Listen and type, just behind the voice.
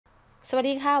สวัส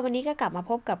ดีค่ะวันนี้ก็กลับมา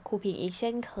พบกับครูพิงอีกเ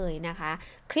ช่นเคยนะคะ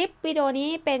คลิปวิดีโอนี้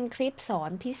เป็นคลิปสอ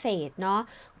นพิเศษเนาะ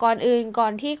ก่อ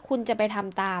นที่คุณจะไปท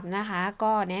ำตามนะคะ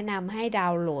ก็แนะนำให้ดา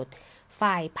วน์โหลดไฟ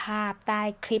ล์ภาพใต้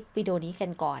คลิปวิดีโอนี้กั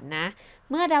นก่อนนะ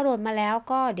เมื่อดาวน์โหลดมาแล้ว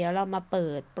ก็เดี๋ยวเรามาเปิ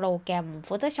ดโปรแกรม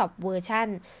Photoshop เวอร์ชัน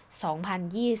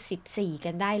2024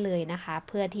 กันได้เลยนะคะเ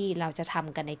พื่อที่เราจะท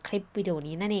ำกันในคลิปวิดีโอ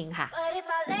นี้นั่นเองค่ะ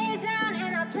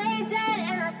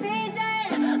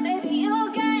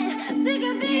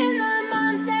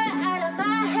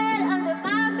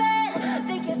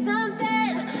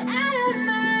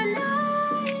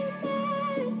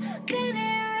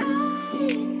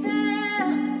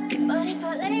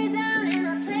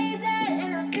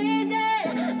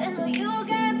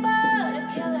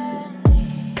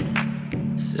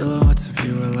Silhouettes of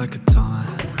you are like a taunt.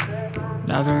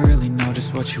 Never really know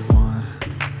just what you want.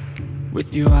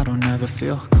 With you I don't ever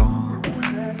feel calm.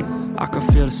 I can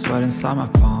feel the sweat inside my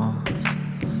palms.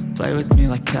 Play with me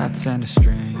like cats and a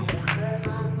string.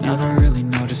 Never really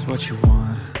know just what you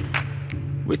want.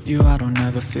 With you I don't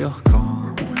ever feel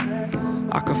calm.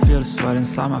 I can feel the sweat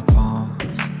inside my palms.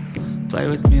 Play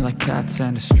with me like cats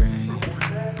and a string.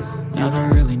 Never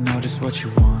really know just what you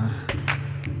want.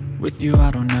 With you I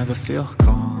don't ever feel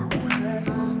calm.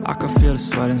 I can feel the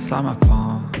sweat inside my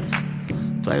palms.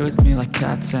 Play with me like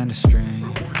cats and a string.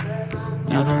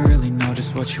 Never really know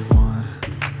just what you want.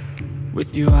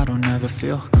 With you I don't ever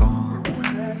feel calm.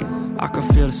 I can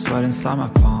feel the sweat inside my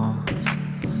palms.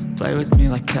 Play with me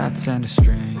like cats and a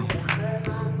string.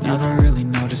 Never really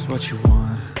know just what you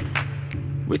want.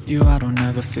 With you I don't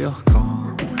ever feel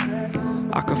calm.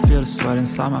 I can feel the sweat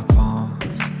inside my palms.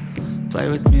 Play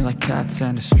with me like cats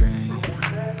and a string.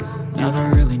 Never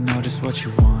really know just what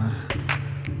you want.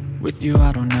 With you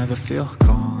I don't ever feel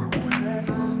calm.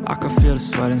 I can feel the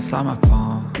sweat inside my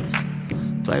palms.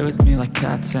 Play with me like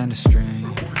cats and a string.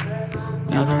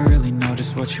 Never really know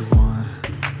just what you want.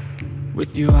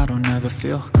 With you I don't ever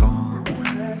feel calm.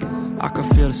 I can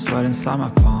feel the sweat inside my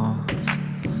palms.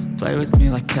 Play with me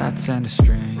like cats and a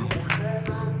string.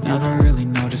 Never really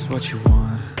know just what you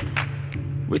want.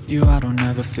 With you I don't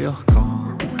ever feel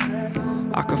calm.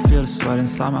 I can feel the sweat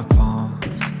inside my palms.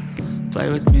 Play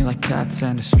with me like cats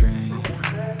and a string.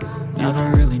 Never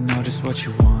really know just what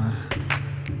you want.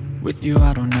 With you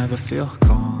I don't ever feel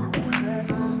calm.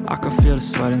 I can feel the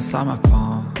sweat inside my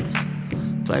palms.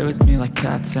 Play with me like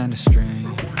cats and a string.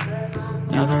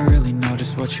 Never really know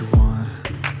just what you want.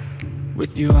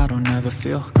 With you I don't ever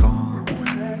feel calm.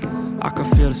 I can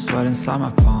feel the sweat inside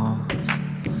my palms.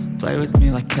 Play with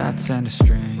me like cats and a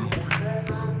string.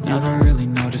 Never really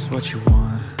know just what you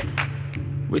want.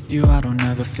 With you I don't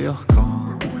ever feel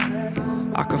calm.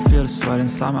 I can feel the sweat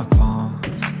inside my palms.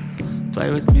 Play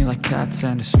with me like cats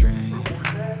and a string.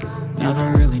 Never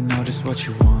really know just what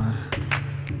you want.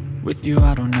 With you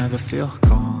I don't ever feel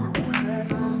calm.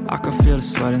 I can feel the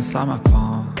sweat inside my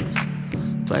palms.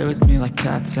 Play with me like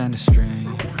cats and a string.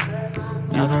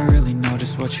 Never really know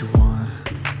just what you want.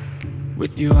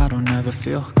 With you I don't ever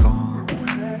feel calm.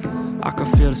 I can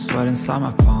feel the sweat inside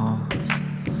my palms.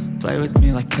 Play with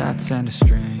me like cats and a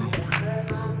string.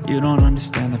 You don't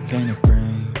understand the pain it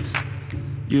brings.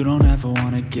 You don't ever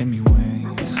wanna give me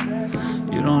wings.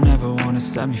 You don't ever wanna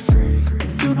set me free.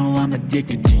 You know I'm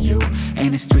addicted to you, and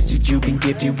it's twisted. You've been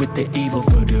gifted with the evil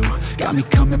voodoo. Got me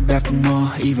coming back for more,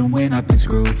 even when I've been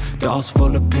screwed. Dolls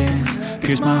full of pins,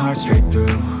 pierce my heart straight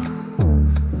through.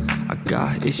 I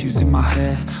got issues in my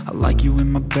head. I like you in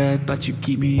my bed, but you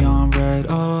keep me on red.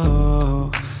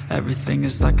 Oh, everything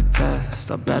is like a test.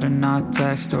 I better not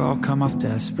text or I'll come off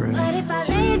desperate. But if I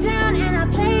lay down and I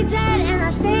play dead and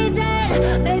I stay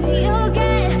dead, baby you'll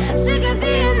get sick of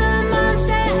being the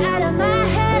monster out of my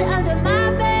head, under my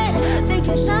bed,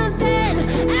 thinking something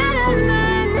out of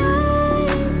my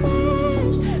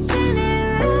nightmares, standing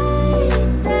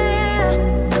right there.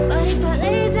 But if I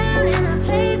lay down and I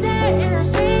play dead and I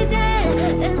stay dead,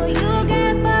 then will you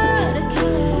get bored of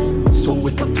killing? So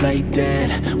if I play dead,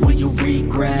 will you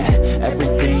regret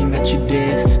everything that you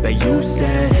did, that you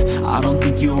said? I don't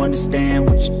think you understand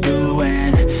what you're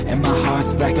doing, and my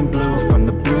heart's black and blue from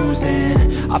the bruising.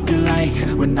 I feel like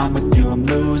when I'm with you I'm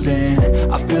losing.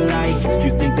 I feel like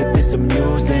you think that this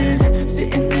amusing,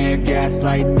 sitting there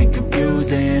gaslighting and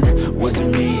confusing. Was it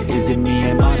me? Is it me?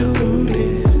 Am I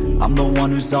deluded? I'm the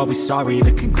one who's always sorry,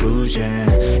 the conclusion.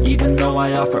 Even though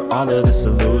I offer all of the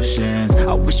solutions,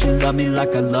 I wish you loved me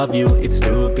like I love you, it's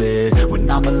stupid. When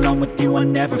I'm alone with you I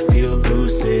never feel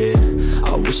lucid.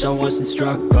 I wish I wasn't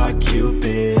struck by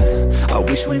Cupid. I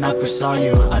wish when I first saw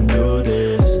you I knew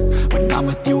this. When I'm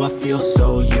with you I feel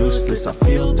so useless. I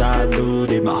feel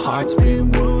diluted, my heart's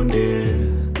been wounded.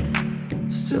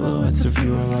 Silhouettes of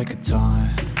you are like a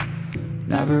taunt.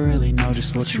 Never really know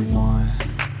just what you want.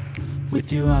 With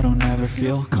you I don't ever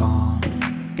feel calm.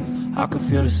 I can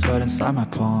feel the sweat inside my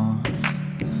palm.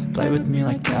 Play with me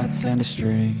like cats and a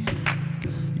string.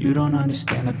 You don't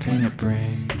understand the pain it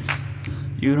brings.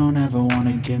 You don't ever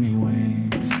wanna give me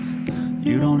wings.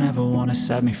 You don't ever wanna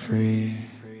set me free.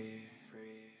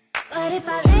 But if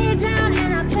I lay down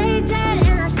and I play dead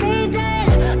and I stay dead,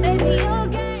 baby you'll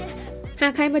get. หา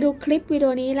กใครมาดูคลิปวิดีโ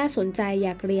อนี้และสนใจอย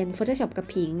ากเรียน Photoshop กับ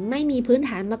ผิงไม่มีพื้นฐ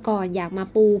านมาก่อนอยากมา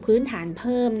ปูพื้นฐานเ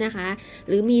พิ่มนะคะ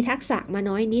หรือมีทักษะมา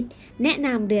น้อยนิดแนะน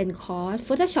ำเรียนคอร์ส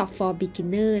Photoshop for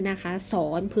Beginner นะคะสอ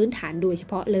นพื้นฐานโดยเฉ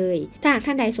พาะเลยถ้าหาก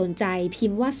ท่านใดสนใจพิ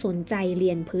มพ์ว่าสนใจเรี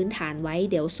ยนพื้นฐานไว้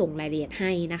เดี๋ยวส่งรายละเอียดใ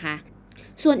ห้นะคะ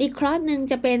ส่วนอีกคอร์สหนึ่ง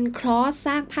จะเป็นคอร์สส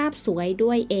ร้างภาพสวยด้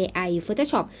วย AI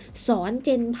Photoshop สอนเจ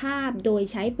นภาพโดย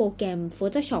ใช้โปรแกรม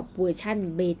Photoshop เวอร์ชัน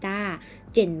เบต้า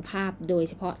เจนภาพโดย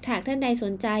เฉพาะถ้าท่านใดส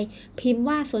นใจพิมพ์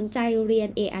ว่าสนใจเรียน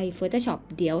AI Photoshop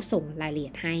เดี๋ยวส่งรายละเอี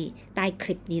ยดให้ใต้ค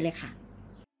ลิปนี้เลยค่ะ